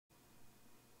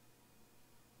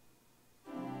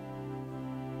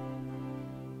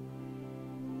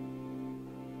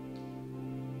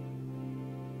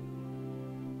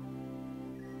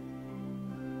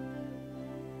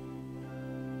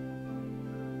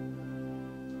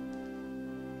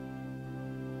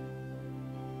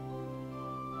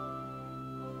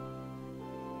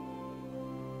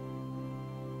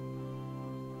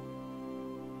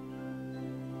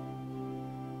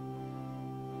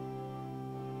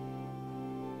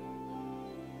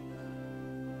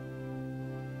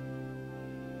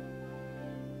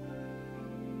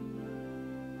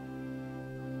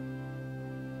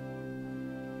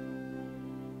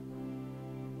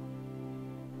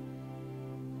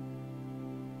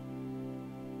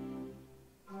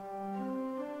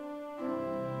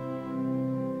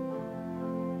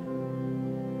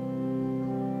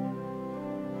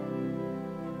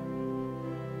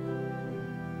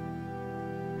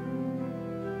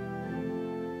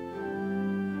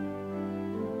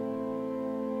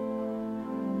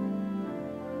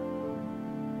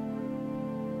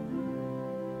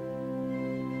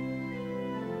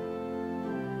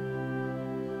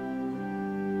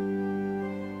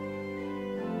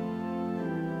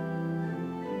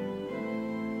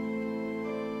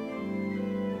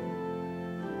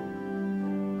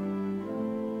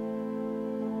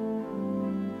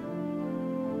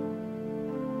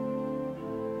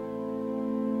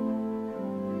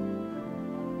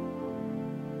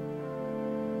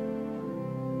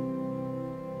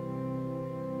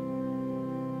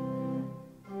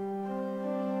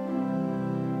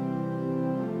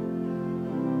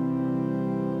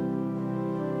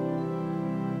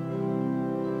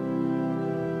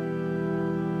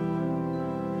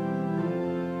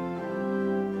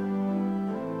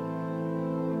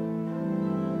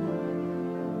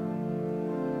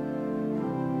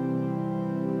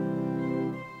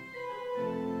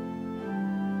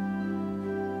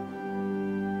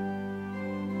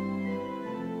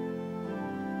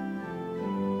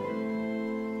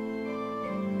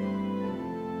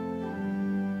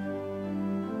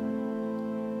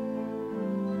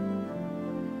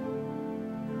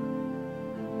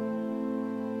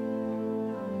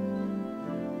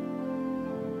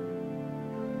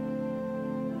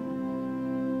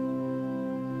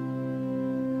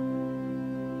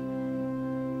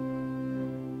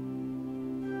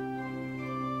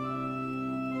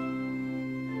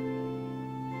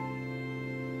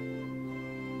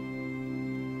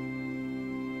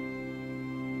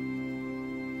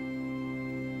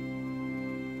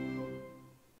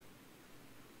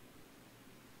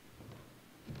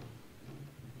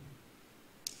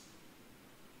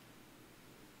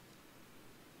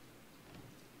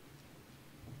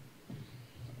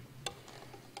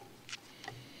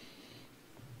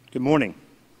Good morning.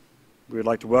 We would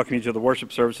like to welcome you to the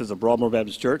worship services of Broadmoor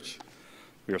Baptist Church.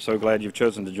 We are so glad you've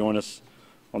chosen to join us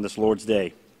on this Lord's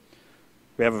Day.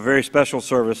 We have a very special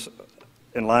service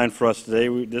in line for us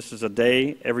today. This is a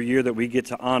day every year that we get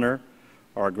to honor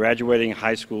our graduating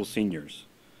high school seniors.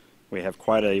 We have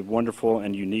quite a wonderful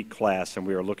and unique class, and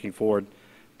we are looking forward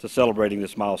to celebrating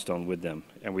this milestone with them.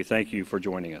 And we thank you for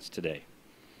joining us today.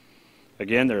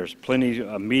 Again, there's plenty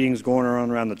of meetings going on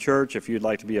around the church. If you'd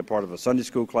like to be a part of a Sunday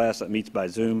school class that meets by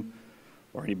Zoom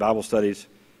or any Bible studies,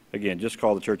 again, just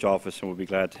call the church office and we'll be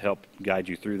glad to help guide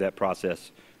you through that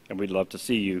process. And we'd love to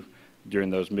see you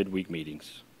during those midweek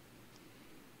meetings.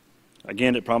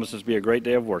 Again, it promises to be a great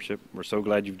day of worship. We're so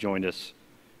glad you've joined us.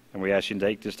 And we ask you to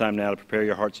take this time now to prepare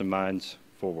your hearts and minds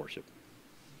for worship.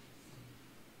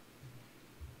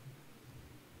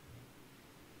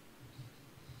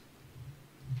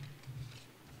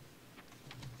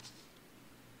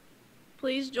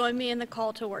 Please join me in the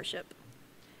call to worship.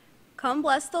 Come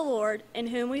bless the Lord, in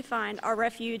whom we find our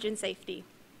refuge and safety.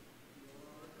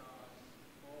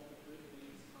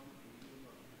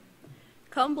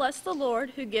 Come bless the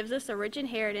Lord, who gives us a rich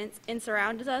inheritance and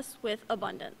surrounds us with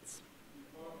abundance.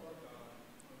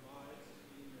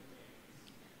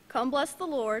 Come bless the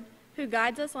Lord, who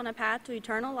guides us on a path to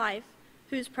eternal life,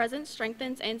 whose presence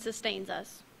strengthens and sustains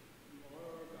us.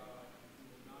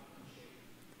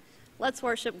 Let's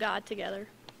worship God together.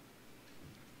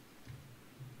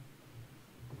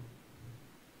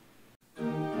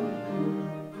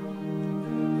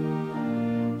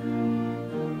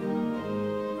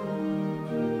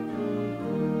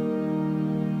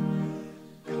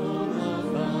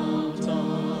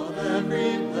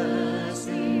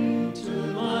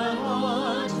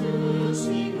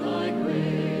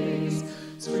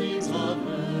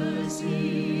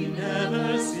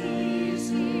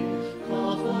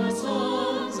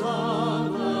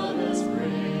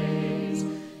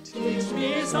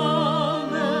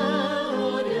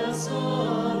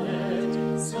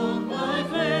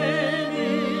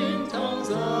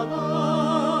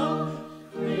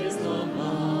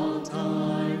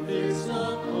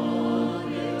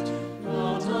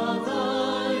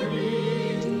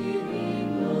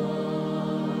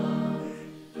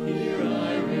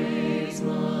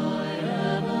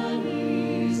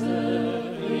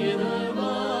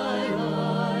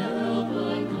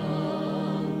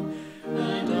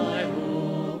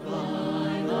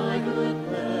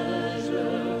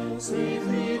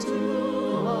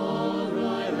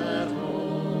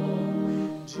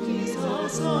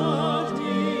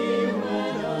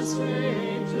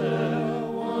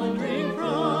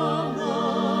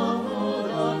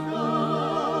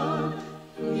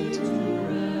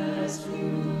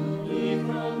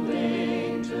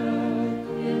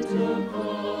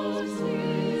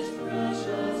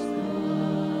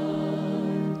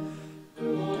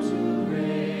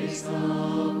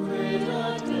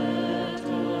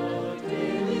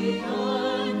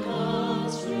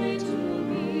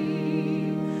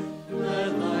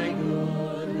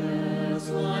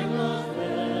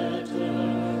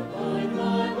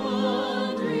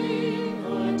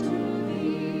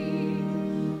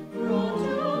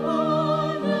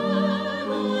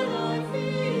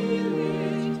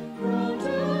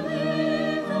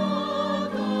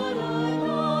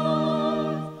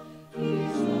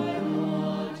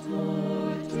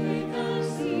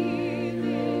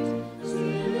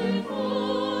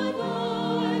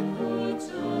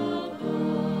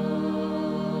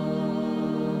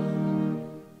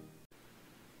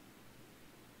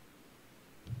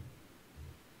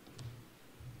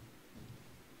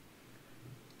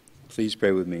 Please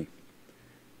pray with me.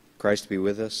 Christ be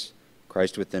with us,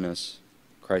 Christ within us,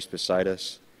 Christ beside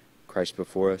us, Christ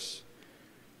before us,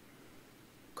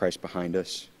 Christ behind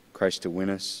us, Christ to win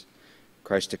us,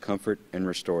 Christ to comfort and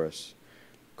restore us,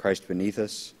 Christ beneath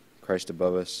us, Christ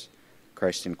above us,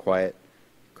 Christ in quiet,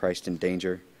 Christ in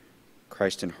danger,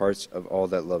 Christ in hearts of all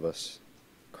that love us,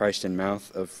 Christ in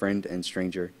mouth of friend and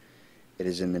stranger. It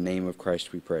is in the name of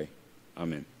Christ we pray.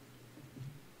 Amen.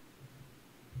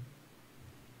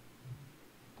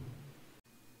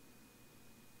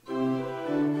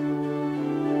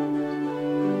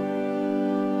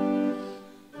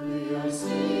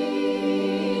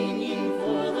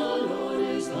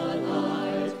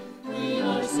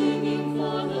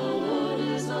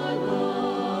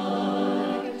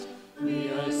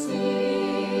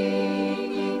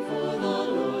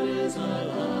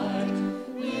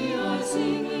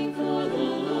 Singing for the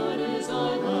Lord is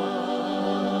our light.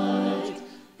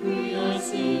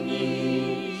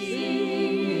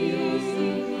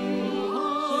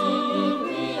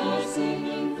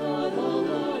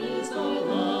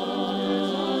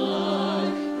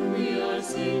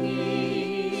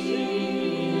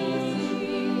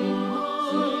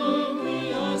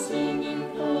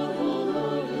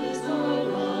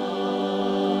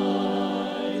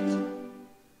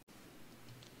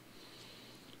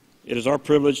 It is our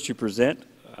privilege to present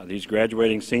these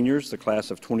graduating seniors, the class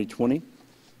of 2020,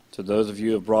 to those of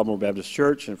you of Broadmoor Baptist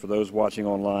Church and for those watching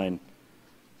online.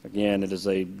 Again, it is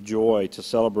a joy to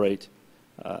celebrate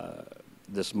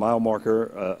this mile marker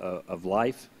of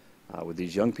life with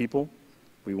these young people.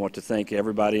 We want to thank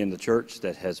everybody in the church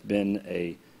that has been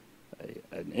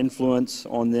an influence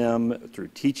on them through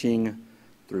teaching,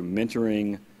 through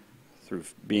mentoring, through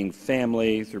being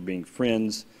family, through being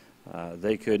friends.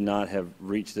 They could not have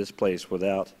reached this place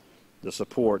without the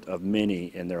support of many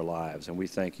in their lives, and we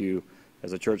thank you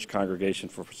as a church congregation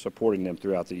for supporting them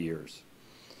throughout the years.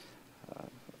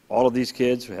 All of these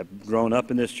kids have grown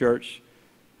up in this church.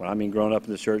 When I mean grown up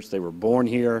in this church, they were born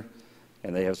here,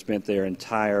 and they have spent their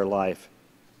entire life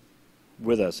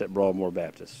with us at Broadmoor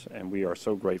Baptist, and we are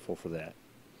so grateful for that.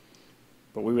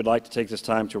 But we would like to take this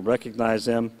time to recognize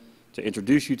them, to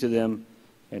introduce you to them,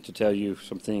 and to tell you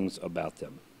some things about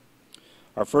them.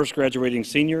 Our first graduating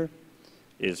senior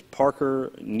is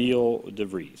Parker Neil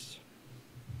DeVries.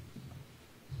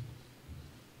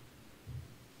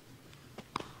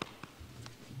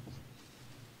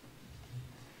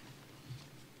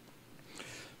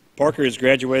 Parker is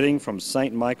graduating from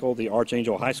St. Michael the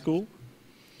Archangel High School.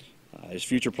 His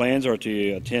future plans are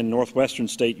to attend Northwestern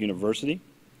State University.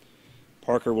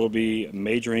 Parker will be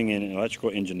majoring in electrical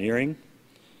engineering.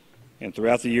 And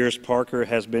throughout the years, Parker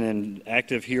has been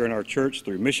active here in our church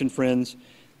through Mission Friends,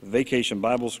 Vacation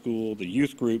Bible School, the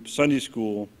youth group, Sunday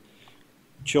school,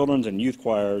 children's and youth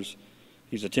choirs.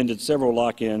 He's attended several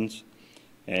lock-ins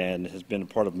and has been a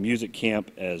part of music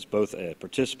camp as both a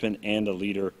participant and a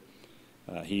leader.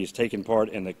 He has taken part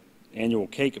in the annual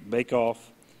cake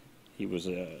bake-off. He was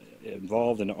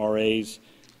involved in RAs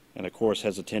and, of course,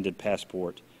 has attended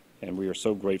Passport. And we are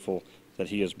so grateful that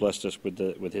he has blessed us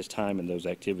with his time in those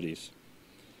activities.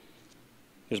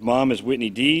 His mom is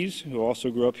Whitney Dees, who also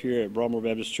grew up here at Broadmoor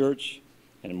Baptist Church.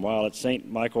 And while at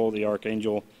St. Michael the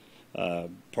Archangel,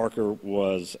 Parker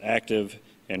was active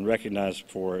and recognized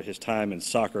for his time in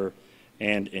soccer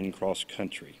and in cross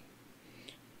country.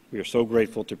 We are so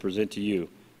grateful to present to you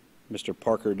Mr.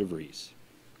 Parker DeVries.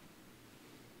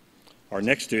 Our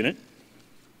next student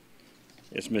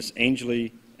is Miss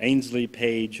Ainsley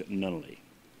Page Nunnally.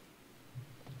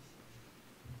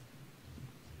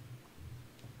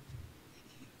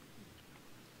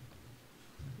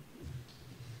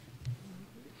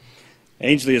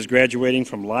 Ainsley is graduating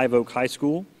from Live Oak High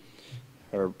School.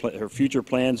 Her future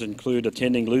plans include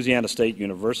attending Louisiana State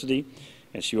University,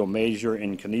 and she will major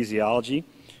in kinesiology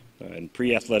and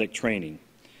pre-athletic training.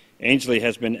 Ainsley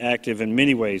has been active in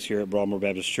many ways here at Broadmoor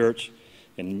Baptist Church,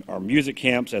 in our music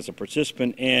camps as a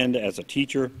participant and as a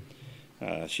teacher.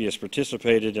 She has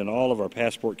participated in all of our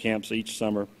Passport camps each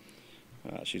summer.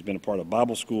 She's been a part of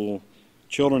Bible school,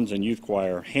 children's and youth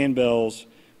choir, handbells,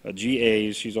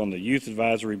 GAs. She's on the youth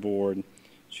advisory board.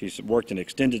 She's worked in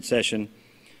extended session.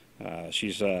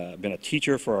 She's been a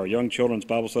teacher for our young children's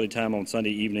Bible study time on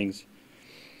Sunday evenings.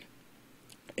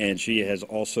 And she has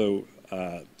also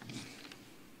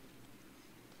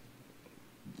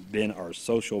been our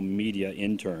social media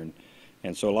intern.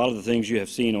 And so a lot of the things you have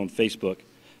seen on Facebook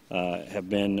have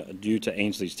been due to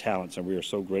Ainsley's talents, and we are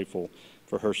so grateful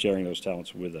for her sharing those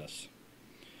talents with us.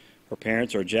 Her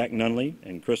parents are Jack Nunnally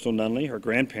and Crystal Nunnally. Her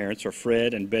grandparents are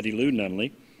Fred and Betty Lou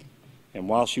Nunnally. And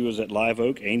while she was at Live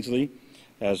Oak, Ainsley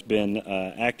has been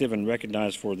active and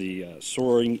recognized for the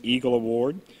Soaring Eagle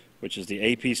Award, which is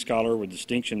the AP Scholar with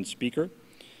Distinction Speaker.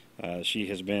 She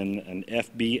has been an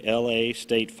FBLA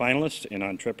state finalist in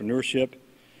entrepreneurship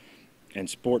and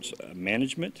sports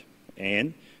management,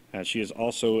 and she is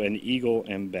also an Eagle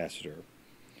ambassador.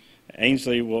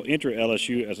 Ainsley will enter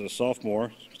LSU as a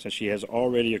sophomore since she has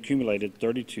already accumulated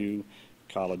 32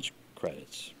 college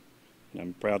credits. And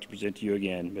I'm proud to present to you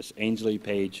again Miss Ainsley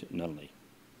Page Nunnally.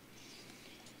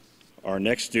 Our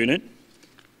next student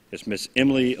is Miss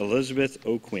Emily Elizabeth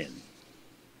O'Quinn.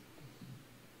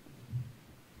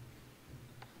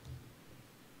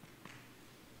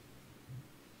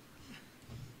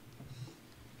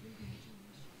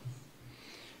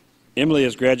 Emily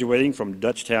is graduating from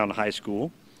Dutchtown High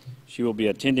School. She will be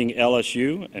attending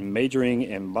LSU and majoring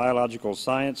in biological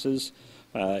sciences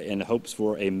in hopes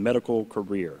for a medical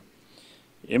career.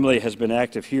 Emily has been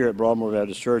active here at Broadmoor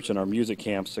Baptist Church in our music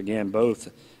camps, again,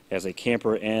 both as a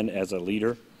camper and as a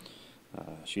leader.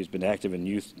 She's been active in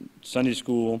youth Sunday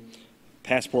school,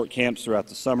 Passport camps throughout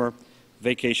the summer,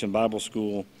 Vacation Bible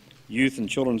School, youth and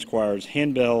children's choirs,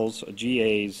 handbells,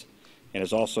 GAs, and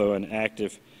is also an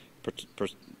active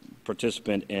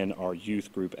participant in our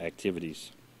youth group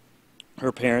activities.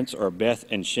 Her parents are Beth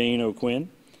and Shane O'Quinn,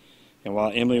 and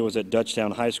while Emily was at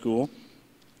Dutchtown High School,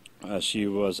 She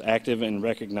was active and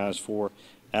recognized for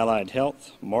Allied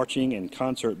Health, marching and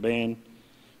concert band,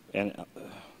 and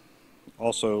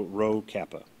also Rho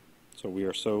Kappa. So we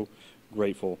are so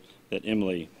grateful that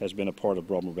Emily has been a part of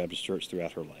Broadmoor Baptist Church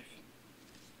throughout her life.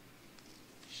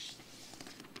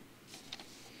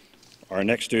 Our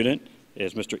next student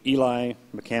is Mr. Eli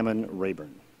McCammon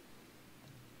Rayburn.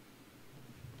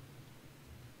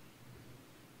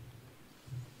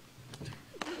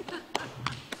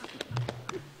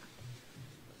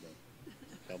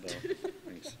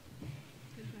 Thanks.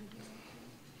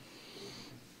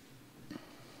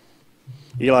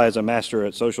 Eli is a master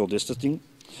at social distancing.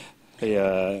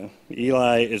 Eli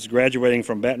is graduating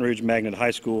from Baton Rouge Magnet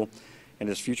High School, and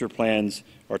his future plans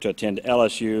are to attend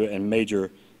LSU and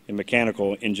major in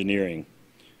mechanical engineering.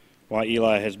 While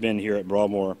Eli has been here at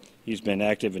Broadmoor, he's been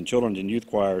active in children's and youth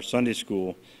choir, Sunday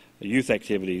school, youth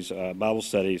activities, Bible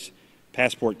studies,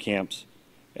 passport camps,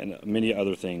 and many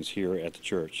other things here at the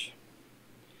church.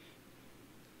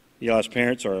 Eli's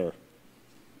parents are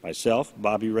myself,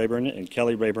 Bobby Rayburn, and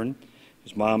Kelly Rayburn.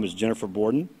 His mom is Jennifer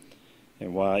Borden.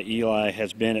 And while Eli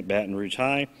has been at Baton Rouge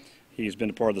High, he's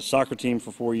been a part of the soccer team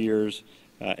for 4 years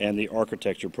and the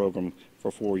architecture program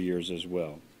for 4 years as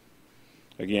well.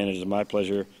 Again, it is my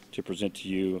pleasure to present to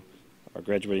you our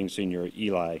graduating senior,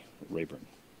 Eli Rayburn.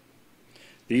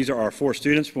 These are our 4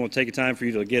 students. We want to take a time for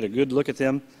you to get a good look at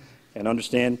them and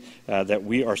understand that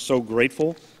we are so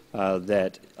grateful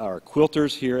that our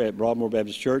quilters here at Broadmoor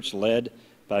Baptist Church, led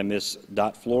by Miss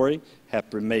Dot Flory,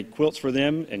 have made quilts for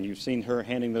them, and you've seen her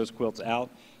handing those quilts out.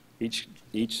 Each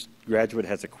graduate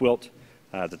has a quilt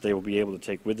that they will be able to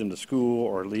take with them to school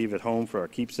or leave at home for a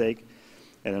keepsake.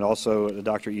 And then also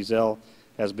Dr. Ezel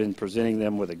has been presenting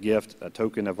them with a gift, a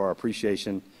token of our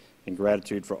appreciation and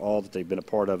gratitude for all that they've been a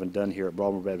part of and done here at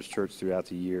Broadmoor Baptist Church throughout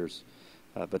the years.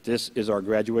 But this is our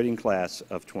graduating class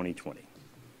of 2020.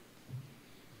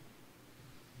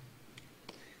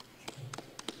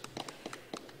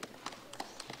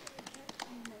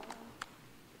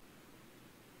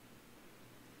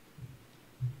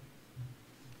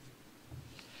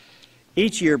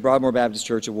 Each year, Broadmoor Baptist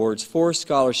Church awards 4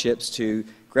 scholarships to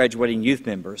graduating youth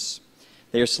members.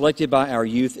 They are selected by our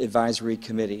Youth Advisory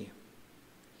Committee.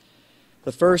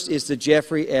 The first is the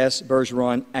Jeffrey S.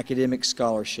 Bergeron Academic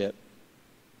Scholarship.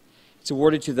 It's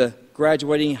awarded to the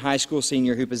graduating high school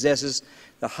senior who possesses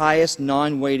the highest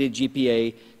non-weighted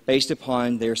GPA based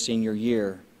upon their senior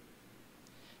year.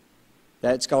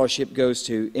 That scholarship goes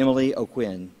to Emily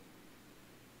O'Quinn.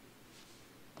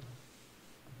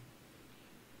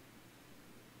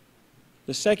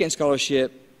 The second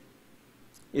scholarship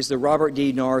is the Robert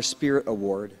D. Nahr Spirit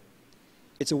Award.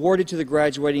 It's awarded to the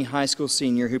graduating high school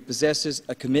senior who possesses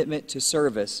a commitment to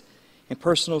service and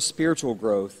personal spiritual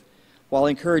growth while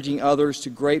encouraging others to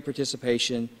great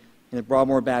participation in the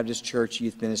Broadmoor Baptist Church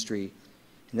Youth Ministry.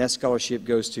 And that scholarship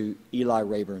goes to Eli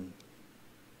Rayburn.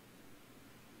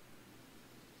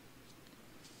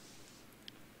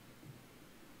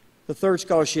 The third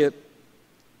scholarship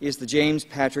is the James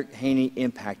Patrick Haney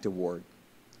Impact Award,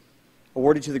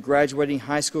 awarded to the graduating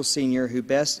high school senior who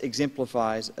best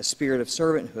exemplifies a spirit of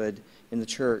servanthood in the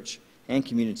church and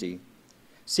community,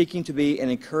 seeking to be an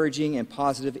encouraging and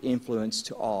positive influence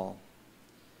to all.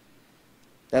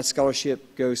 That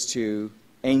scholarship goes to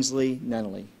Ainsley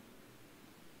Nunnally.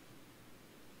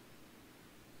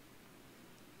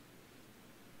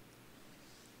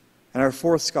 And our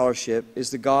fourth scholarship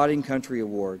is the God and Country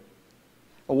Award,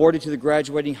 awarded to the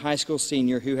graduating high school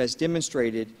senior who has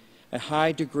demonstrated a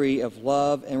high degree of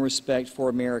love and respect for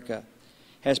America,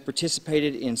 has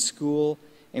participated in school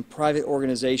and private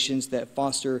organizations that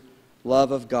foster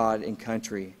love of God and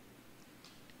country.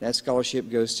 That scholarship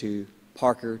goes to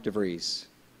Parker DeVries.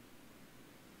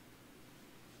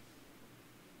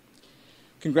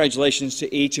 Congratulations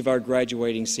to each of our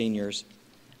graduating seniors.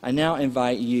 I now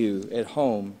invite you at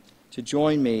home to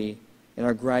join me in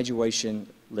our graduation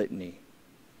litany.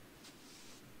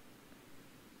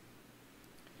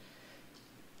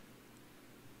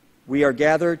 We are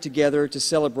gathered together to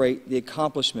celebrate the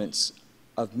accomplishments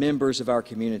of members of our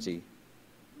community.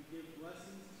 We give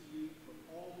blessings to you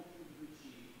for all that you have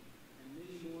achieved and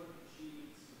many more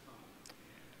achievements to come.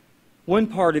 One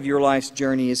part of your life's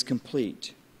journey is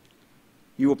complete.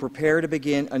 You will prepare to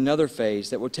begin another phase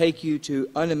that will take you to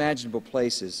unimaginable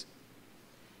places.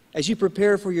 As you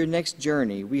prepare for your next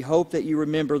journey, we hope that you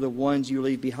remember the ones you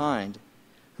leave behind,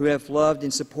 who have loved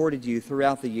and supported you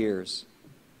throughout the years.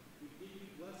 We give you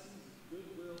blessings of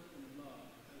goodwill and love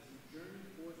as you journey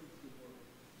forth into the world.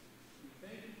 We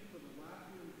thank you for the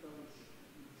laughter and fellowship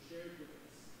you've shared with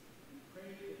us, and pray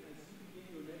that as you begin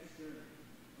your next journey,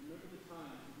 remember the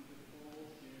times that we have all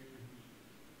shared with you.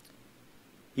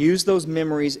 Use those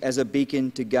memories as a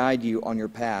beacon to guide you on your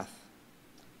path.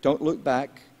 Don't look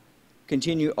back.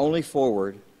 Continue only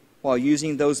forward while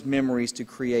using those memories to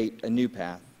create a new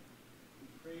path. We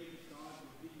pray that God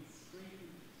will give you strength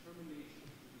and determination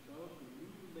to develop the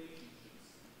new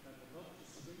relationships that will help to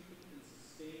strengthen and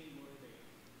sustain your faith.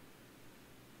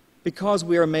 Because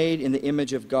we are made in the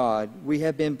image of God, we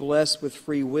have been blessed with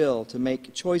free will to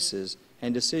make choices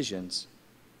and decisions.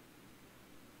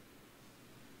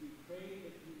 We pray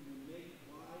that you will make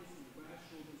wise and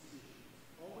rational decisions,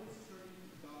 always turning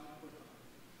to God for help.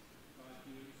 God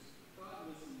hears, God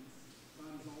listens,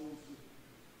 God is always with you.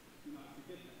 Do not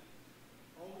forget that.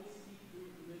 Always keep your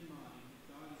in mind,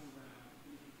 God is around,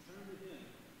 and if you turn to Him,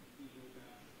 He will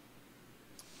guide you.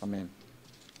 Amen.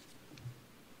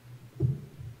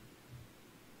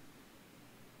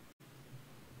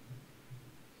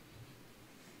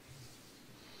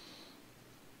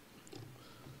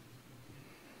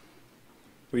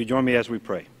 Will you join me as we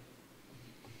pray?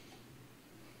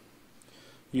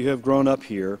 You have grown up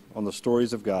here on the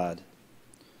stories of God.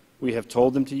 We have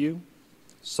told them to you,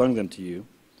 sung them to you,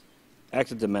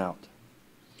 acted them out,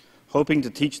 hoping to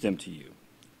teach them to you,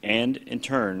 and, in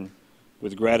turn,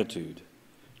 with gratitude,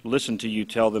 listen to you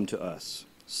tell them to us,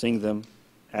 sing them,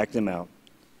 act them out,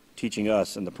 teaching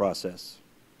us in the process.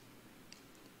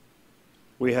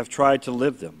 We have tried to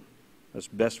live them as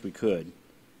best we could,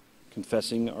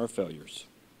 confessing our failures.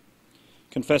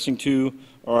 Confessing, too,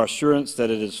 our assurance that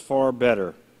it is far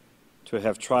better to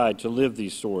have tried to live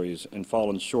these stories and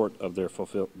fallen short of their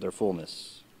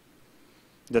fullness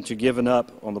than to given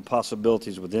up on the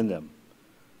possibilities within them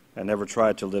and never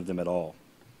tried to live them at all.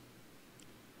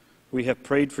 We have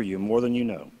prayed for you more than you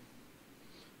know,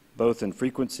 both in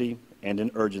frequency and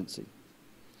in urgency.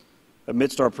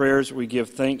 Amidst our prayers, we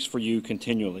give thanks for you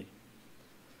continually.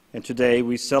 And today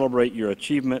we celebrate your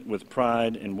achievement with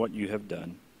pride in what you have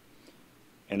done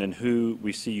and in who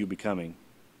we see you becoming.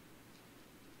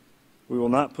 We will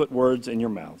not put words in your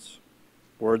mouths,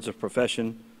 words of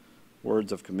profession,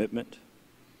 words of commitment,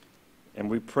 and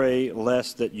we pray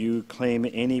lest that you claim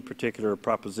any particular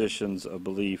propositions of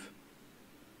belief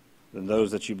than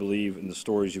those that you believe in the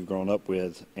stories you've grown up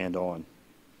with and on.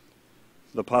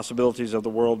 The possibilities of the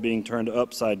world being turned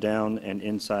upside down and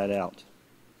inside out.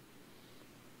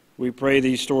 We pray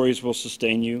these stories will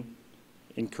sustain you,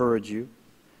 encourage you,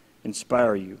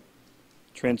 inspire you,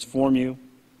 transform you,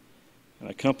 and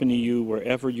accompany you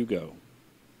wherever you go,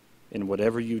 in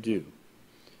whatever you do,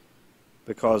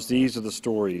 because these are the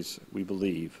stories we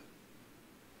believe,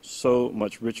 so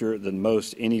much richer than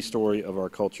most any story of our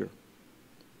culture.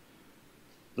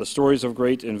 The stories of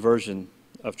great inversion,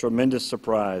 of tremendous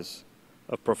surprise,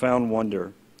 of profound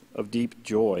wonder, of deep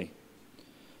joy,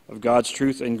 of God's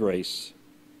truth and grace,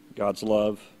 God's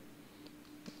love,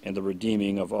 and the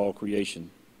redeeming of all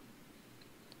creation.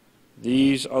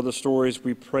 These are the stories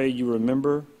we pray you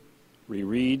remember,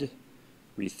 reread,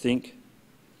 rethink,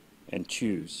 and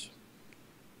choose.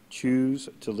 Choose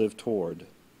to live toward.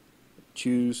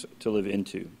 Choose to live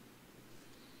into.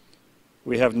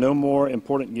 We have no more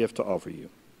important gift to offer you.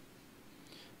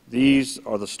 These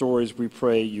are the stories we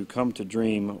pray you come to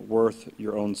dream worth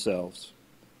your own selves.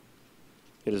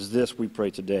 It is this we pray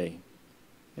today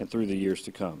and through the years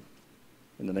to come.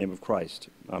 In the name of Christ,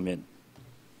 amen.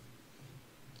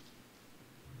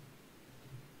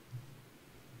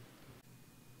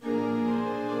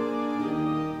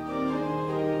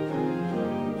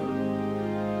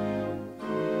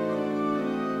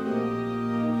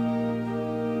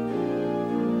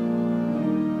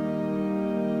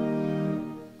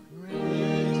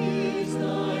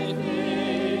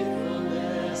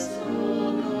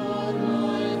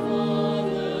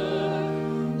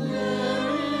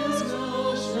 There is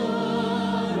no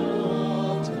shadow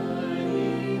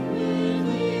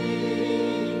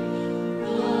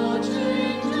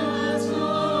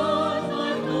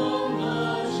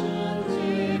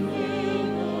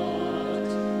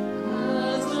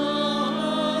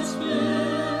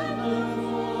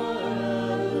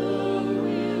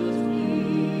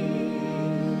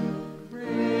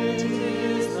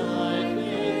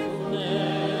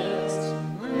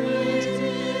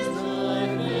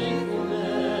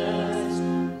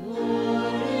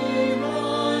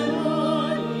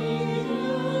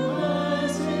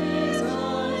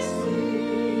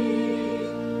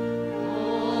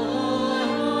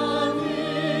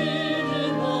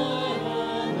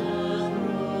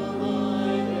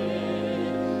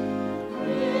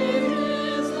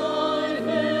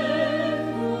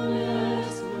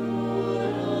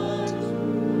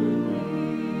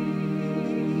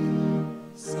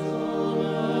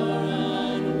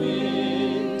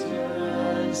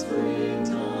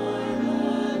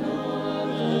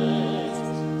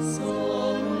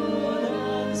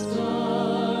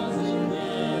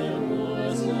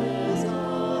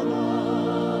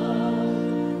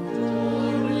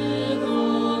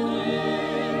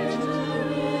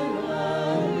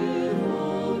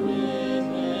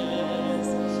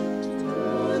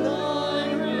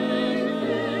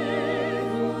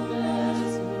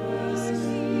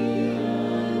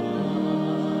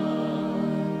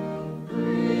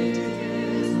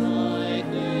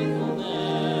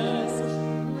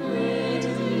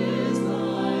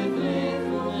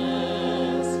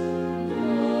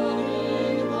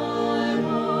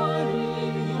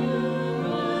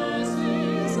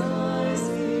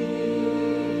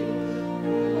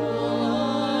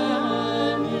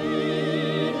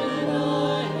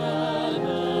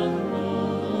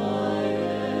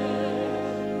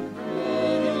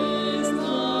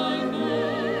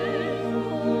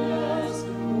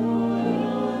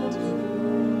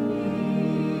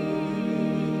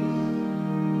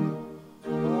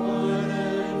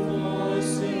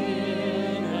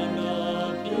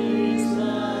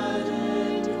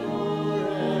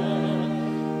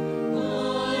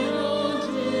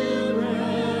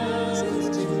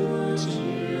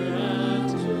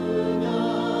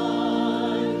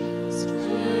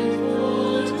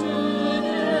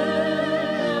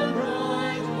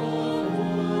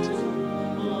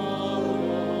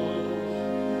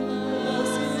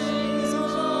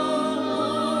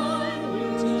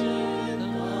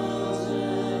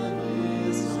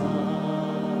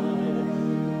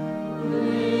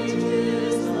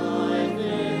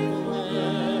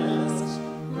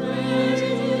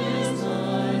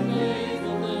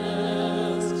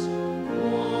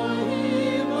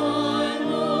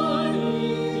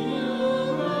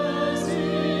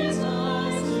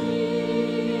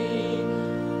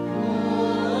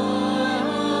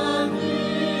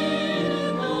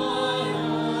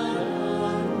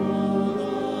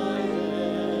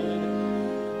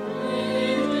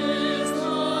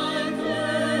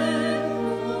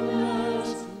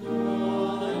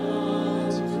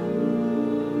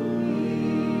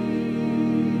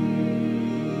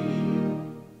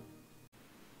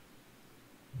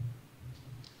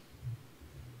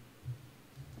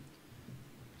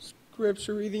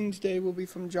Scripture reading today will be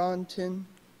from John 10,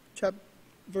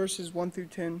 verses 1 through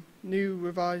 10, New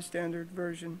Revised Standard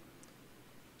Version.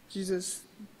 Jesus,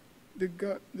 the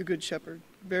Good Shepherd.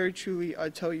 Very truly I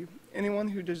tell you, anyone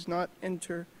who does not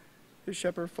enter the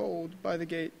shepherdfold by the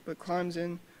gate, but climbs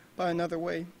in by another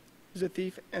way, is a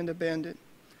thief and a bandit.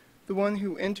 The one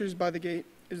who enters by the gate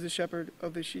is the shepherd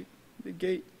of the sheep. The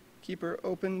gatekeeper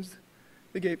opens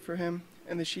the gate for him,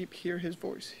 and the sheep hear his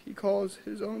voice. He calls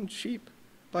his own sheep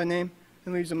by name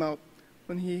and leads them out.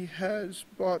 When he has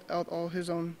brought out all his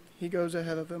own, he goes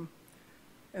ahead of them,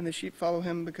 and the sheep follow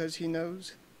him because he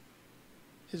knows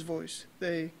his voice.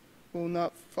 They will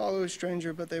not follow a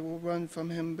stranger, but they will run from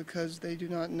him because they do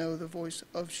not know the voice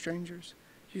of strangers.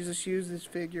 Jesus used this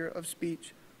figure of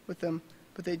speech with them,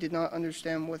 but they did not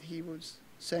understand what he was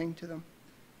saying to them.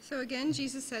 So again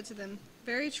Jesus said to them,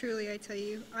 Very truly I tell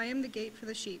you, I am the gate for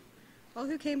the sheep. All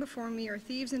who came before me are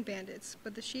thieves and bandits,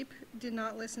 but the sheep did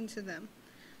not listen to them.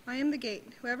 I am the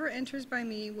gate. Whoever enters by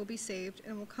me will be saved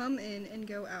and will come in and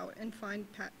go out and find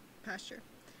pasture.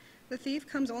 The thief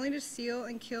comes only to steal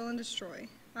and kill and destroy.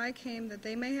 I came that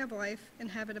they may have life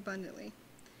and have it abundantly.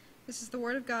 This is the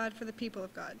word of God for the people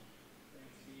of God.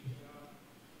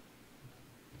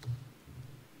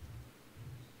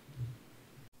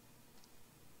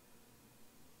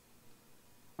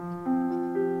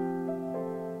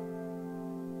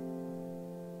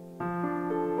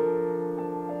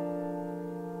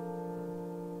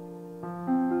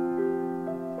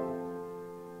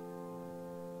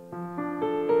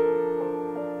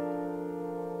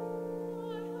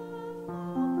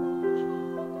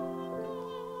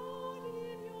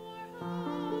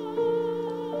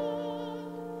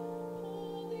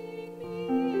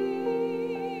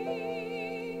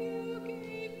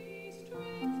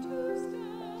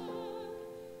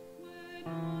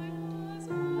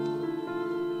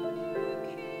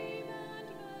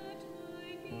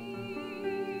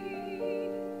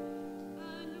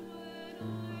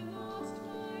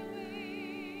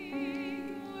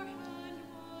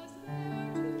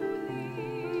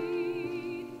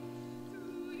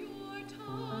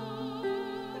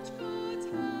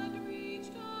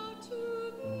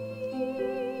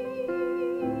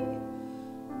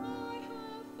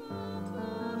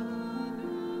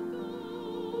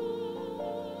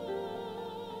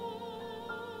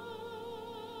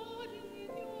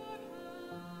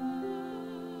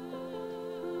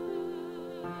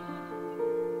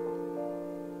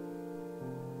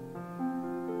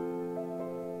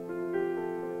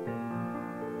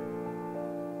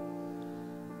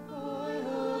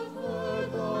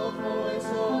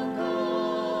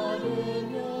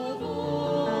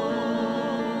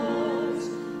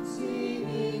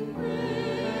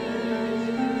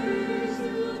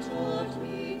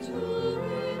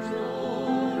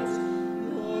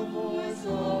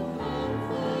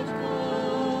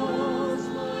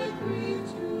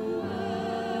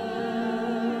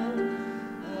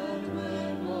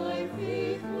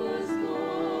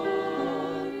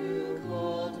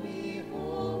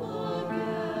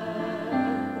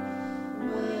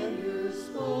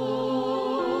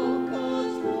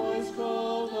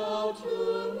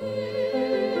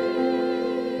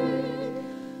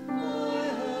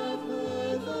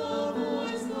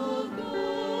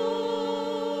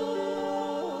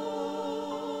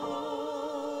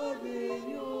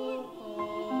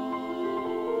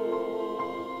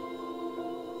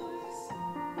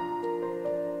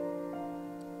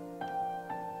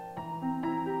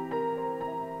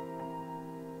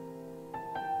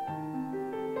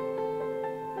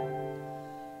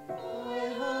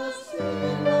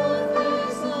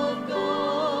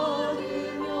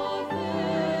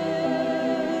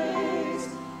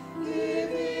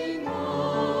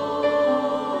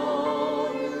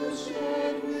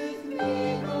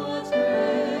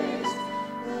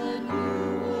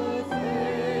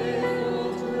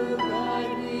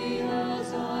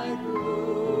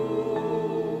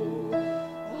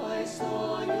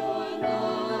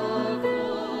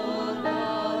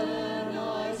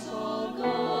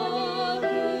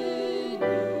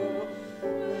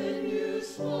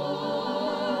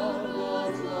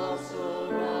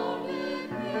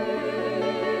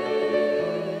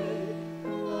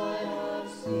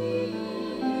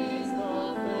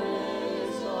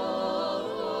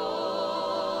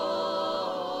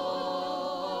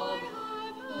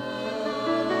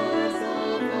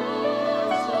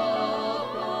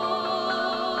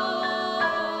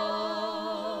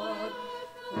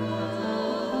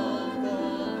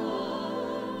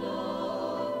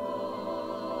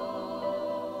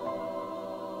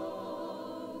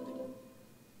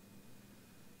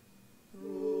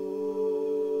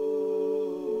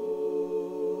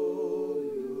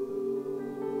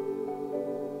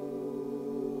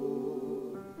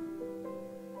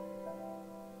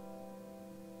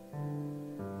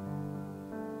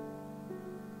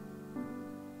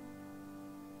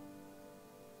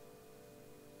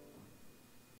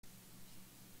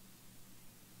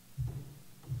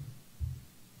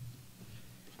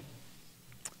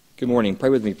 Good morning. Pray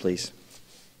with me, please.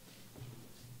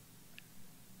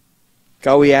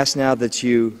 God, we ask now that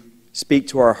you speak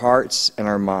to our hearts and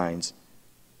our minds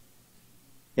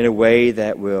in a way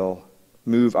that will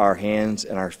move our hands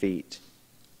and our feet.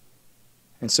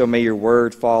 And so may your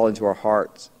word fall into our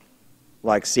hearts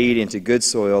like seed into good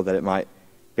soil, that it might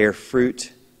bear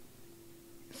fruit,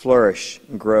 flourish,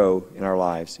 and grow in our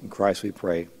lives. In Christ we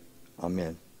pray.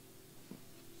 Amen.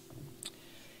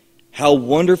 How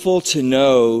wonderful to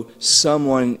know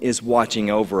someone is watching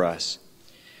over us.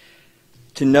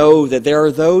 To know that there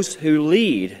are those who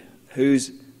lead, whose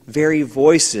very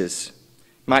voices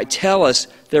might tell us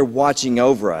they're watching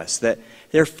over us, that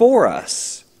they're for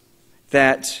us,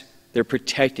 that they're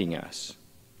protecting us,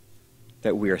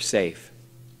 that we are safe.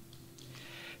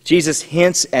 Jesus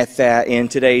hints at that in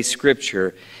today's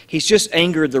scripture. He's just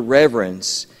angered the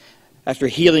reverends after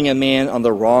healing a man on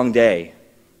the wrong day.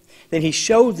 Then he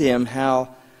showed them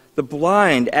how the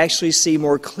blind actually see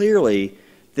more clearly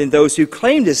than those who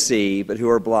claim to see but who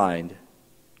are blind.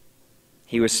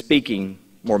 He was speaking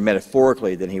more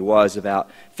metaphorically than he was about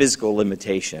physical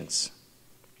limitations.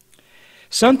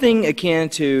 Something akin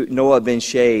to Noah Ben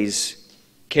Shay's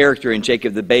character in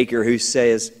Jacob the Baker, who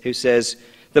says,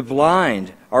 the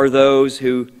blind are those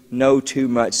who know too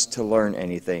much to learn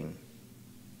anything.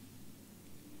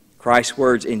 Christ's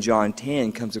words in John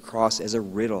 10 comes across as a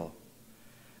riddle.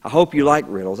 I hope you like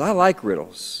riddles. I like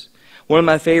riddles. One of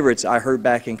my favorites I heard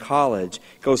back in college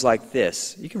goes like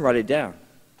this. You can write it down.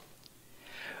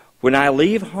 When I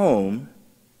leave home,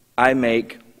 I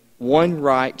make 1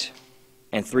 right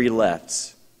and 3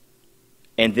 lefts,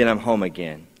 and then I'm home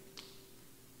again.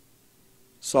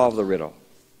 Solve the riddle.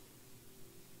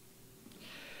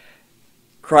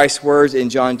 Christ's words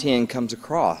in John 10 comes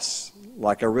across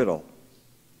like a riddle.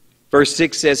 Verse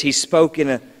 6 says, he spoke in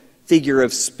a figure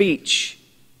of speech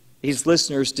his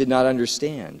listeners did not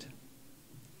understand.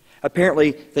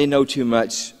 Apparently, they know too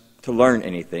much to learn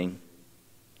anything,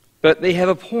 but they have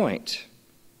a point.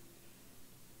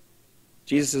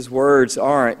 Jesus' words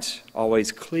aren't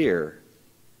always clear.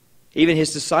 Even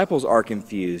his disciples are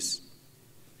confused.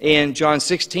 In John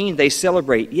 16, they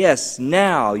celebrate, yes,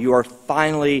 now you are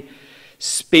finally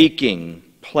speaking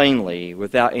plainly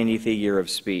without any figure of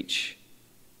speech.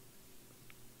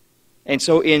 And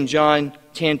so in John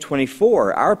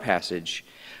 10:24, our passage,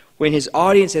 when his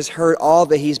audience has heard all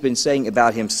that he's been saying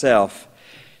about himself,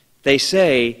 they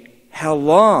say, how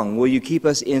long will you keep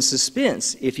us in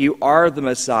suspense? If you are the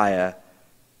Messiah,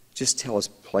 just tell us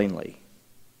plainly.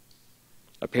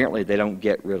 Apparently, they don't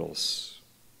get riddles.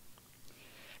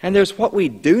 And there's what we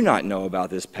do not know about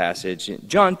this passage. In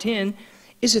John 10,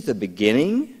 is it the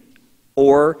beginning,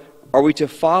 or are we to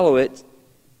follow it,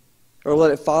 or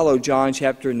let it follow John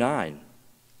chapter 9?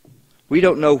 We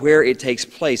don't know where it takes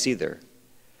place either.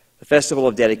 The Festival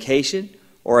of Dedication,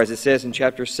 or as it says in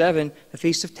chapter 7, the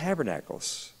Feast of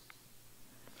Tabernacles.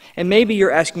 And maybe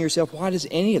you're asking yourself, why does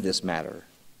any of this matter?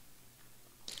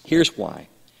 Here's why.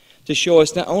 To show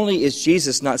us not only is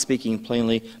Jesus not speaking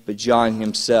plainly, but John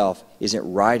himself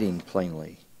isn't writing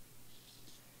plainly.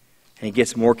 And it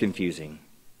gets more confusing,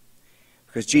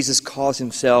 because Jesus calls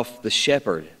himself the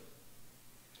shepherd.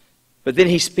 But then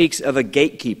he speaks of a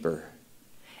gatekeeper,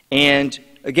 and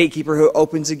a gatekeeper who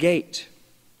opens a gate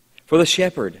for the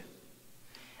shepherd.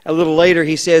 A little later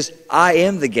he says, I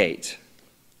am the gate.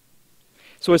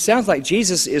 So it sounds like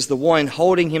Jesus is the one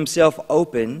holding himself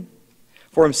open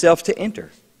for himself to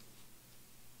enter.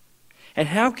 And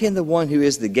how can the one who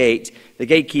is the gate, the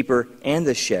gatekeeper and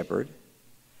the shepherd,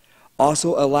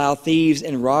 also allow thieves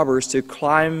and robbers to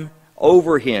climb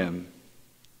over him?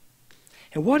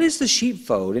 And what is the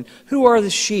sheepfold? And who are the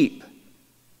sheep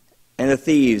and the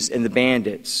thieves and the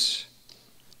bandits?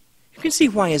 You can see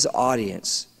why his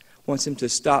audience wants him to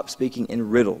stop speaking in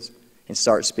riddles and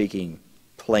start speaking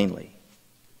plainly.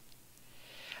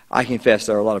 I confess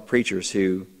there are a lot of preachers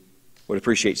who would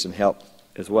appreciate some help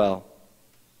as well.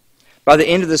 By the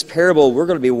end of this parable, we're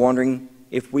going to be wondering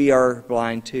if we are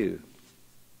blind too.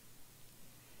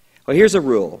 Well, here's a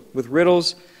rule. With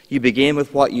riddles, you begin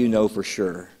with what you know for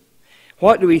sure.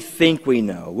 What do we think we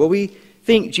know? Well, we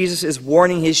think Jesus is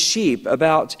warning his sheep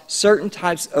about certain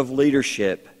types of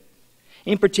leadership,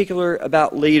 in particular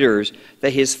about leaders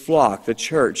that his flock, the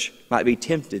church, might be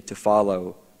tempted to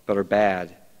follow but are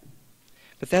bad.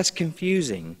 But that's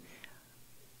confusing.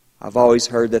 I've always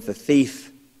heard that the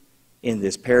thief in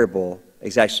this parable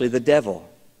is actually the devil.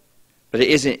 But it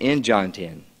isn't in John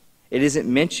 10. It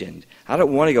isn't mentioned. I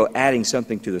don't want to go adding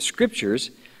something to the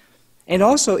scriptures. And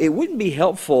also, it wouldn't be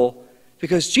helpful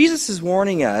because Jesus is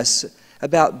warning us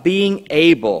about being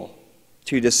able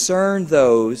to discern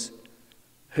those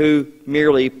who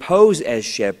merely pose as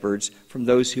shepherds from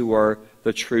those who are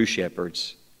the true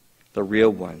shepherds, the real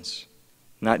ones,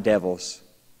 not devils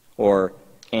or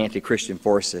anti-Christian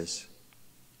forces.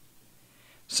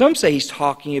 Some say he's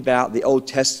talking about the Old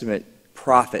Testament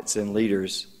prophets and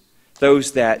leaders,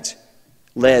 those that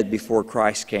led before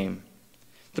Christ came.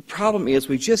 The problem is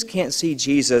we just can't see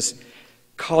Jesus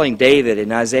calling David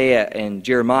and Isaiah and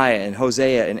Jeremiah and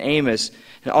Hosea and Amos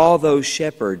and all those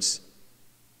shepherds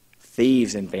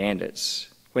thieves and bandits,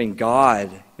 when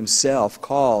God himself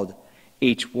called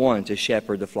each one to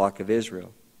shepherd the flock of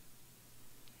Israel.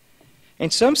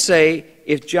 And some say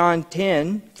if John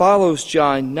 10 follows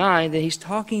John 9, then he's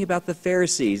talking about the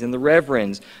Pharisees and the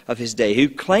reverends of his day who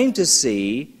claim to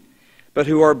see, but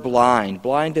who are blind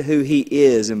to who he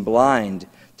is and blind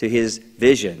to his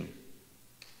vision.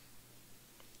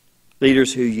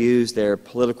 Leaders who use their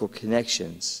political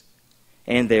connections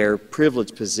and their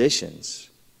privileged positions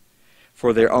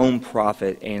for their own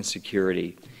profit and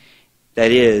security.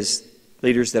 That is,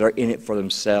 leaders that are in it for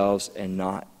themselves and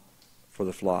not for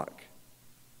the flock.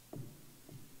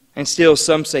 And still,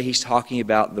 some say he's talking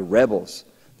about the rebels,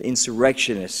 the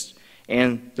insurrectionists,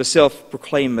 and the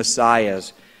self-proclaimed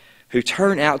messiahs who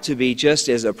turn out to be just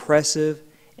as oppressive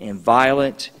and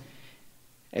violent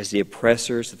as the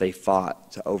oppressors that they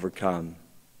fought to overcome.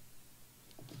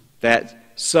 That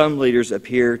some leaders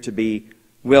appear to be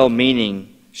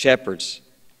well-meaning shepherds,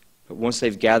 but once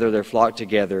they've gathered their flock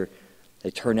together,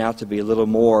 they turn out to be little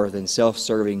more than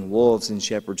self-serving wolves in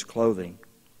shepherd's clothing,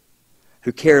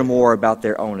 who care more about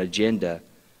their own agenda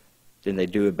than they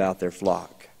do about their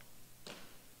flock.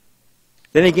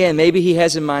 Then again, maybe he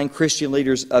has in mind Christian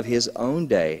leaders of his own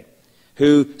day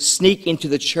who sneak into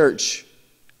the church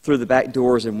through the back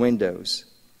doors and windows,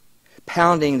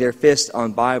 pounding their fists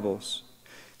on Bibles,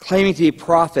 claiming to be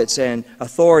prophets and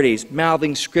authorities,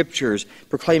 mouthing scriptures,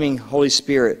 proclaiming Holy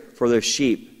Spirit for their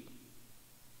sheep.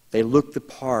 They look the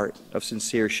part of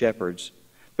sincere shepherds,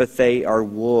 but they are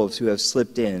wolves who have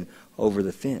slipped in over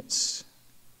the fence.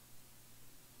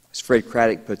 As Fred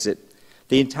Craddock puts it,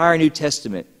 the entire New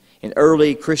Testament in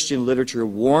early Christian literature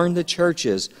warned the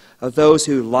churches of those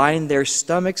who line their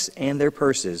stomachs and their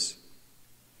purses,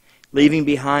 leaving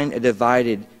behind a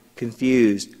divided,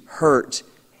 confused, hurt,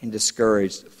 and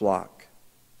discouraged flock.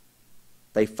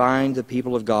 They find the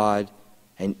people of God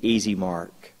an easy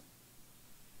mark,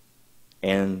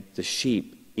 and the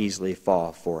sheep easily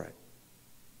fall for it.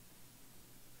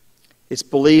 It's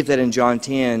believed that in John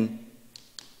 10,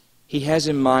 he has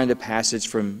in mind a passage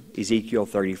from Ezekiel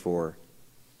 34,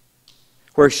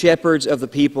 where shepherds of the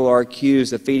people are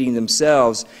accused of feeding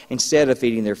themselves instead of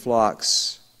feeding their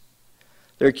flocks.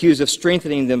 They're accused of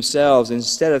strengthening themselves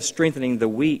instead of strengthening the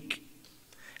weak,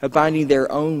 of binding their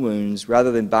own wounds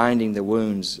rather than binding the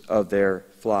wounds of their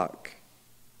flock,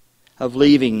 of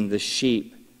leaving the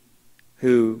sheep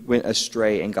who went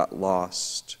astray and got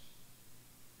lost.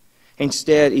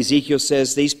 Instead, Ezekiel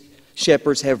says these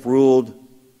shepherds have ruled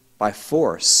by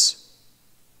force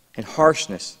and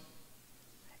harshness.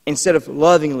 Instead of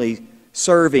lovingly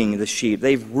serving the sheep,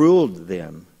 they've ruled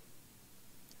them.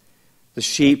 The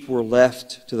sheep were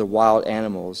left to the wild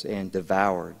animals and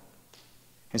devoured.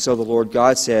 And so the Lord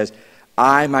God says,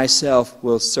 I myself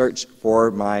will search for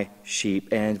my sheep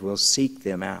and will seek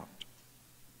them out.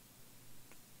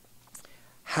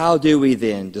 How do we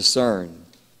then discern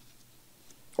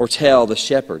or tell the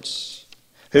shepherds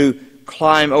who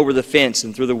climb over the fence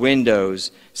and through the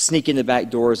windows, sneak in the back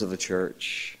doors of the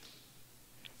church,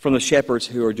 from the shepherds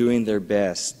who are doing their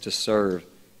best to serve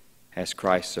as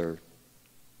Christ served?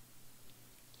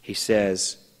 He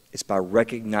says it's by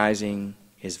recognizing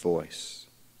his voice.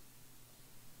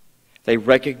 They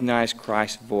recognize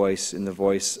Christ's voice in the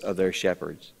voice of their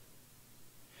shepherds.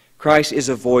 Christ is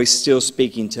a voice still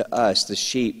speaking to us, the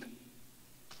sheep,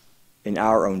 in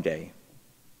our own day.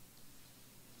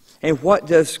 And what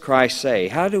does Christ say?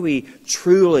 How do we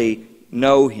truly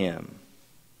know him?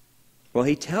 Well,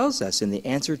 he tells us in the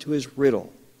answer to his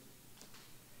riddle.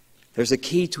 There's a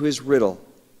key to his riddle.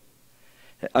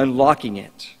 Unlocking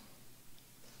it.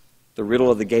 The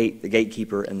riddle of the gate, the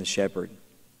gatekeeper, and the shepherd.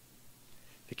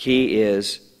 The key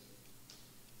is,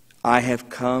 I have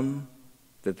come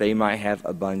that they might have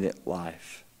abundant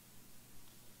life.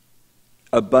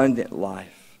 Abundant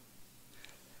life.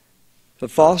 The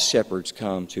false shepherds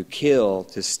come to kill,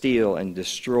 to steal, and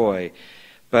destroy,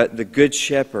 but the good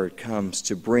shepherd comes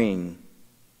to bring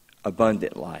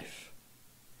abundant life.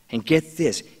 And get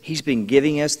this, he's been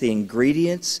giving us the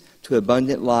ingredients to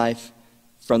abundant life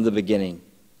from the beginning.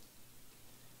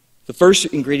 The first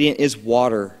ingredient is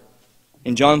water.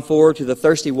 In John 4, to the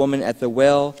thirsty woman at the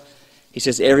well, He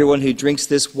says, everyone who drinks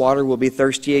this water will be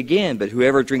thirsty again, but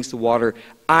whoever drinks the water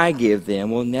I give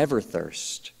them will never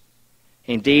thirst.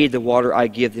 Indeed, the water I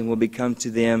give them will become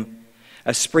to them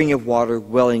a spring of water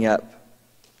welling up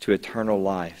to eternal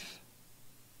life.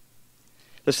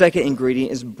 The second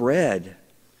ingredient is bread.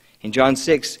 In John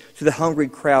 6, to the hungry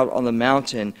crowd on the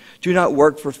mountain, do not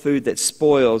work for food that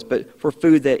spoils, but for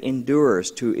food that endures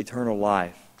to eternal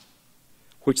life,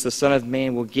 which the Son of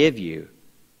Man will give you.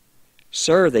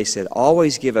 Sir, they said,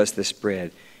 always give us this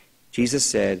bread. Jesus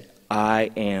said,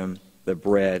 I am the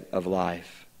bread of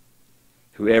life.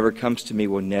 Whoever comes to me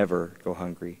will never go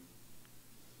hungry.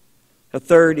 The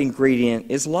third ingredient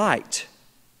is light.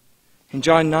 In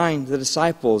John 9, the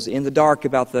disciples in the dark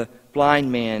about the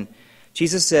blind man,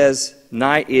 Jesus says,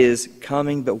 night is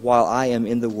coming, but while I am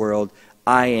in the world,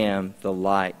 I am the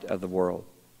light of the world.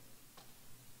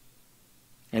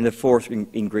 And the fourth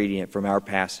ingredient from our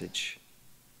passage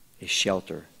is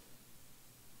shelter.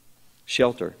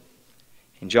 Shelter.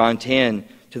 In John 10,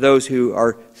 to those who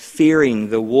are fearing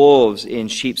the wolves in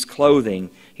sheep's clothing,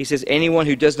 he says, anyone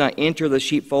who does not enter the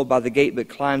sheepfold by the gate but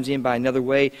climbs in by another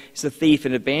way is a thief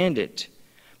and a bandit.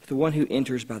 But the one who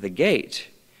enters by the gate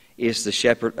is the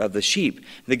shepherd of the sheep.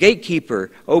 The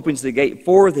gatekeeper opens the gate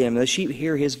for them, and the sheep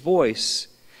hear his voice.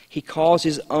 He calls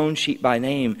his own sheep by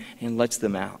name and lets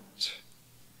them out.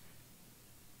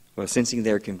 Well, sensing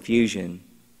their confusion,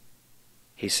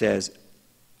 he says,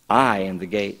 I am the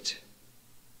gate.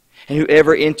 And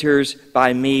whoever enters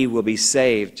by me will be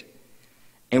saved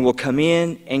and will come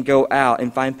in and go out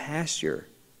and find pasture.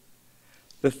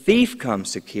 The thief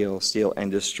comes to kill, steal,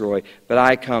 and destroy, but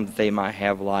I come that they might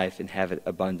have life and have it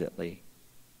abundantly.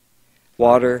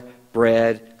 Water,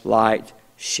 bread, light,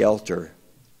 shelter.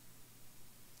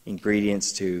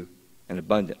 Ingredients to an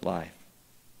abundant life.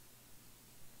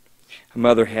 A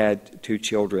mother had 2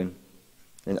 children,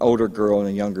 an older girl and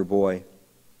a younger boy.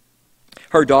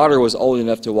 Her daughter was old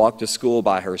enough to walk to school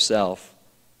by herself,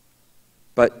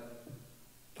 but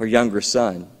her younger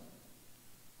son,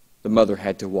 the mother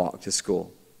had to walk to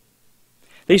school.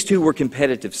 These 2 were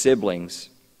competitive siblings.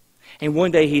 And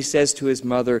one day he says to his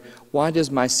mother, why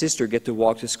does my sister get to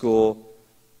walk to school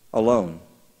alone,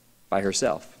 by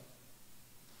herself?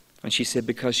 And she said,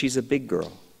 because she's a big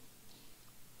girl.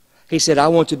 He said, I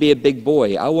want to be a big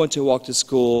boy. I want to walk to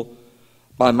school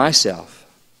by myself.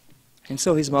 And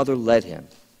so his mother led him.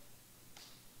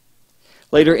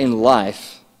 Later in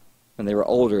life, when they were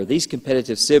older, these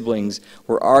competitive siblings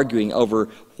were arguing over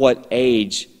what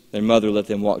age their mother let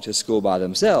them walk to school by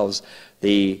themselves.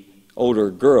 The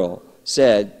older girl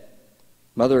said,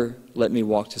 Mother let me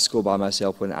walk to school by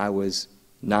myself when I was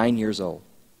 9 years old.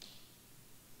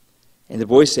 And the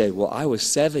boy said, well, I was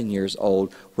 7 years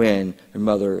old when your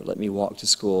mother let me walk to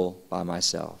school by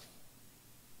myself.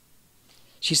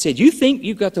 She said, you think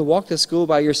you got to walk to school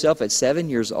by yourself at 7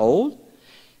 years old?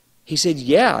 He said,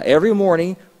 yeah, every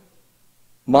morning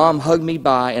Mom hugged me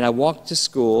by and I walked to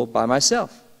school by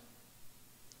myself.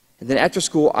 And then after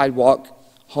school I'd walk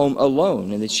home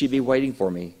alone and then she'd be waiting for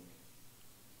me.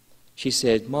 She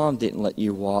said, Mom didn't let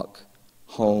you walk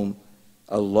home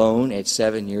alone at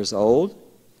 7 years old.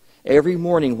 Every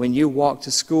morning when you walked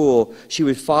to school, she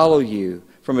would follow you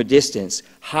from a distance,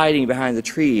 hiding behind the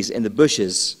trees and the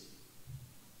bushes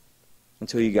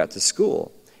until you got to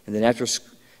school. And then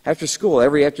after school,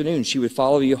 every afternoon, she would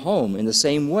follow you home in the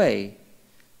same way,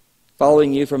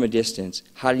 following you from a distance,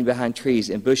 hiding behind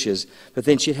trees and bushes. But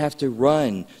then she'd have to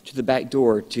run to the back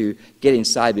door to get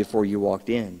inside before you walked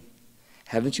in.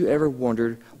 Haven't you ever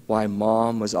wondered why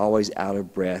Mom was always out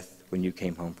of breath when you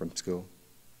came home from school?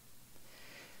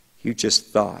 You just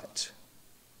thought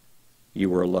you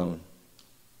were alone.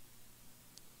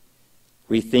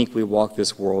 We think we walk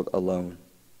this world alone.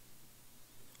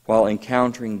 While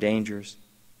encountering dangers,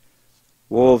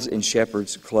 wolves in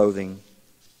shepherd's clothing,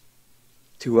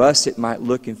 to us it might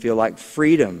look and feel like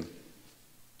freedom.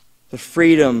 The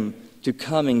freedom to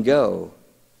come and go.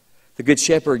 The Good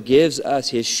Shepherd gives us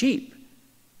his sheep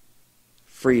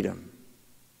freedom.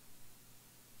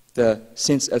 The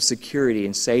sense of security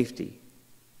and safety.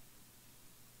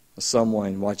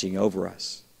 Someone watching over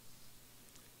us.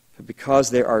 But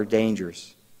because there are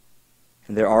dangers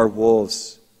and there are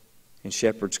wolves in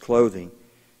shepherd's clothing,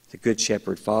 the Good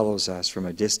Shepherd follows us from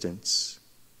a distance,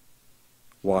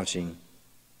 watching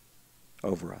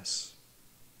over us.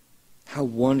 How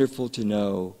wonderful to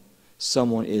know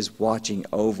someone is watching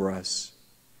over us.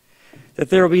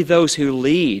 That there will be those who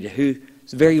lead, whose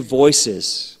very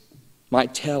voices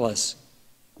might tell us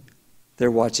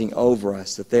they're watching over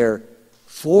us, that they're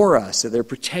for us, that they're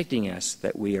protecting us,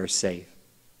 that we are safe.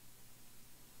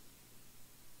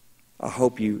 I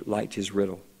hope you liked his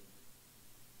riddle.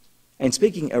 And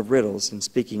speaking of riddles and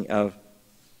speaking of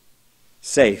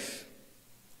safe,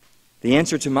 the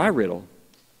answer to my riddle: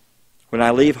 when I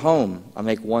leave home, I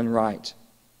make one right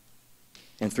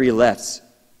and 3 lefts,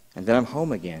 and then I'm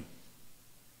home again.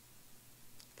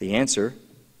 The answer: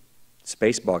 it's a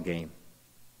baseball game.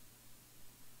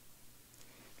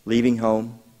 Leaving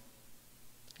home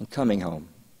and coming home,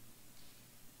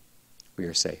 we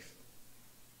are safe.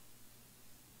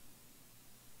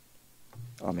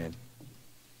 Amen.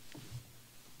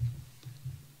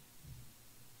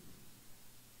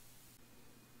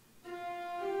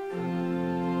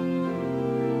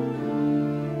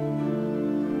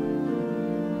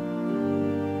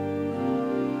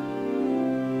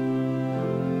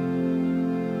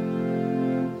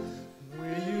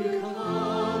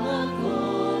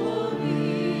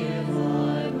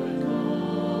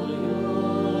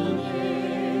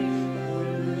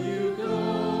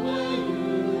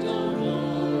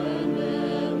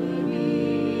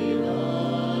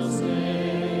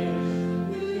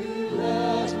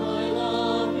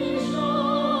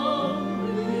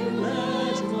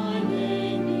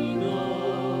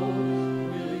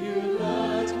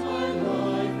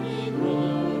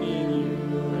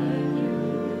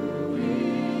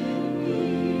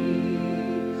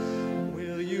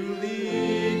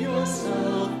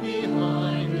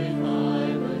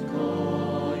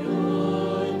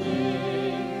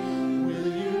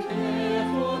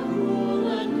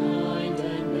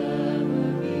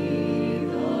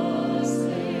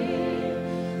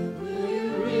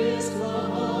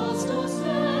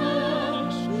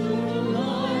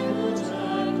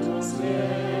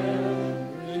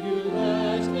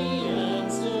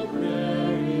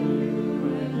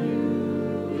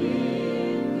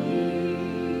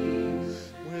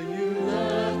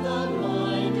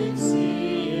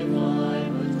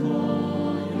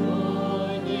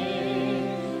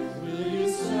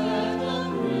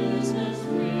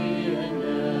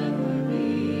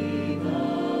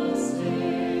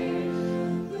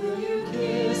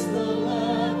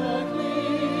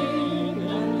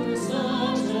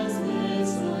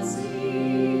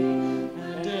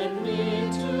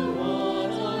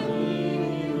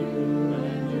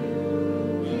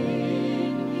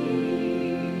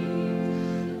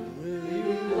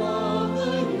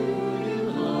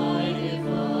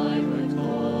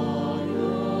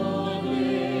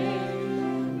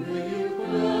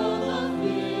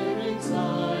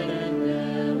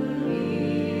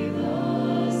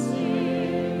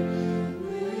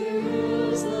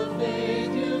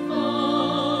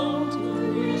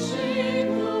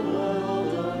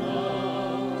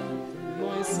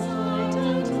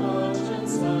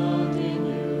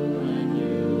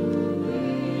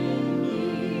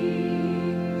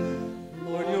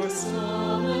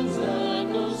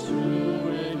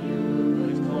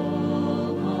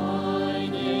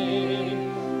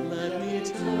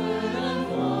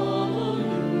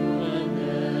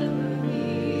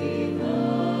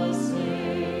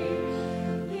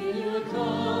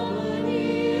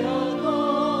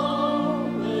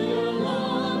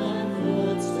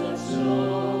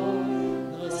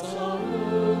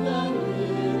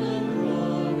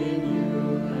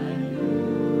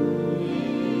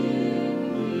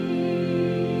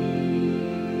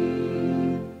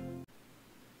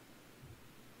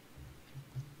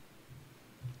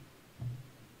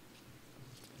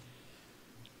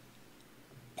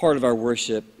 Part of our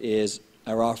worship is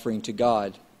our offering to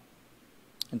God.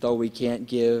 And though we can't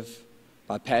give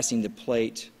by passing the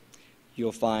plate,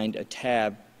 you'll find a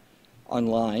tab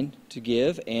online to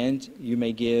give, and you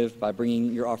may give by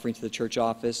bringing your offering to the church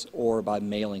office or by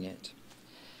mailing it.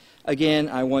 Again,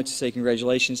 I want to say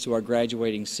congratulations to our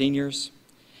graduating seniors.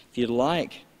 If you'd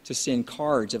like to send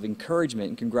cards of encouragement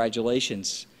and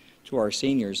congratulations to our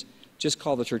seniors, just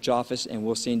call the church office and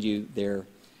we'll send you their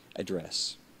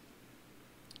address.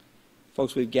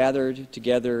 Folks, we've gathered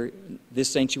together in this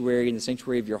sanctuary, in the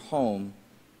sanctuary of your home,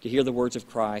 to hear the words of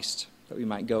Christ, that we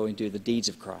might go and do the deeds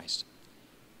of Christ.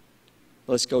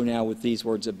 Let's go now with these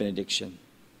words of benediction.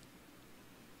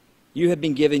 You have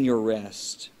been given your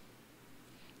rest.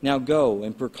 Now go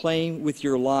and proclaim with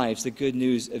your lives the good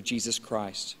news of Jesus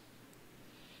Christ.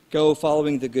 Go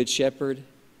following the Good Shepherd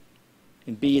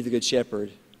and be the Good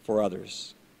Shepherd for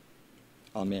others.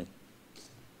 Amen.